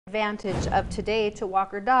Advantage of today to walk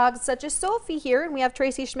our dogs, such as Sophie here, and we have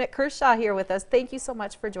Tracy Schmidt-Kershaw here with us. Thank you so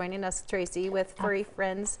much for joining us, Tracy, with Furry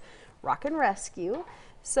Friends Rock and Rescue.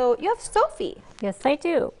 So you have Sophie. Yes, I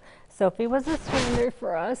do. Sophie was a surrender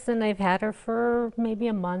for us, and I've had her for maybe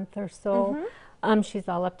a month or so. She's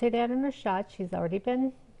all up to date on her shot. She's already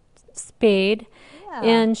been spayed,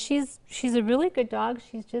 and she's a really good dog.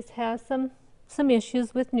 She just has some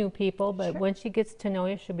issues with new people, but when she gets to know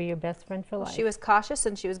you, she'll be your best friend for life. She was cautious,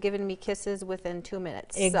 and she was giving me kisses within 2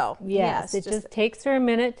 minutes. So yes, it just takes her a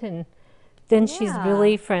minute, and then she's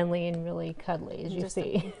really friendly and really cuddly, as you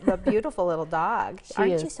see. A beautiful little dog,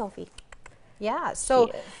 aren't you, Sophie? Yeah,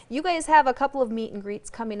 so you guys have a couple of meet and greets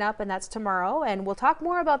coming up, and that's tomorrow, and we'll talk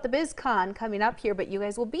more about the BizCon coming up here, but you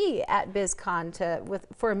guys will be at BizCon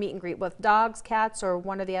for a meet and greet with dogs, cats, or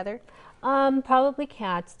one or the other? Probably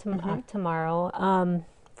cats tomorrow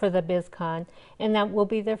for the BizCon, and that will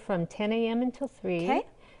be there from 10 a.m. until 3. Okay.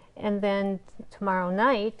 And then tomorrow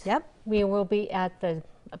night, we will be at the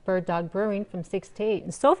Bird Dog Brewing from 6 to 8,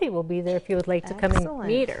 and Sophie will be there if you would like to come and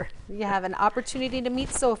meet her. You have an opportunity to meet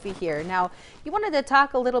Sophie here. Now, you wanted to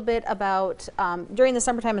talk a little bit about, during the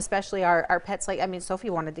summertime especially, our pets, like, I mean, Sophie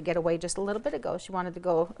wanted to get away just a little bit ago. She wanted to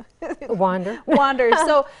go wander.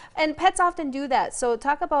 So, and pets often do that. So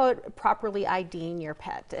talk about properly IDing your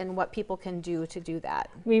pet and what people can do to do that.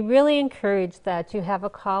 We really encourage that you have a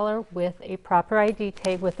collar with a proper ID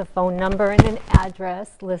tag with a phone number and an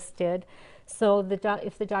address listed. So the dog,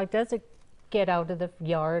 if the dog does get out of the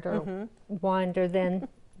yard or wander, then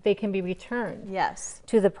they can be returned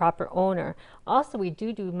to the proper owner. Also, we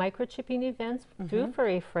do microchipping events through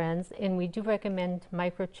Furry Friends, and we do recommend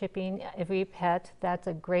microchipping every pet. That's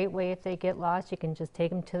a great way. If they get lost, you can just take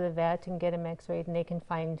them to the vet and get them x-rayed, and they can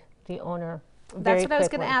find the owner. That's what I was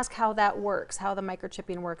going to ask, how that works, how the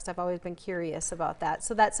microchipping works. I've always been curious about that.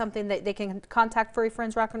 So that's something that they can contact Furry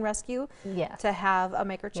Friends Rock and Rescue to have a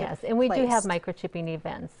microchip. Yes, and we do have microchipping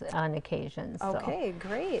events on occasion. Okay,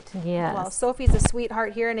 great. Yes. Well, Sophie's a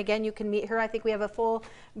sweetheart here, and again, you can meet her. I think we have a full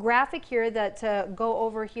graphic here that go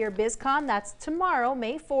over here. BizCon, that's tomorrow,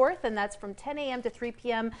 May 4th, and that's from 10 a.m. to 3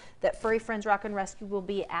 p.m. that Furry Friends Rock and Rescue will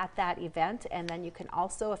be at that event. And then you can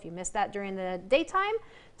also, if you missed that during the daytime,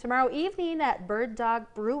 tomorrow evening at Bird Dog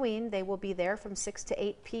Brewing, they will be there from 6 to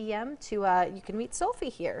 8 p.m. to you can meet Sophie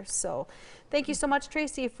here. So thank you so much,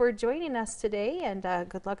 Tracy, for joining us today, and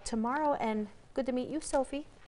good luck tomorrow, and good to meet you, Sophie.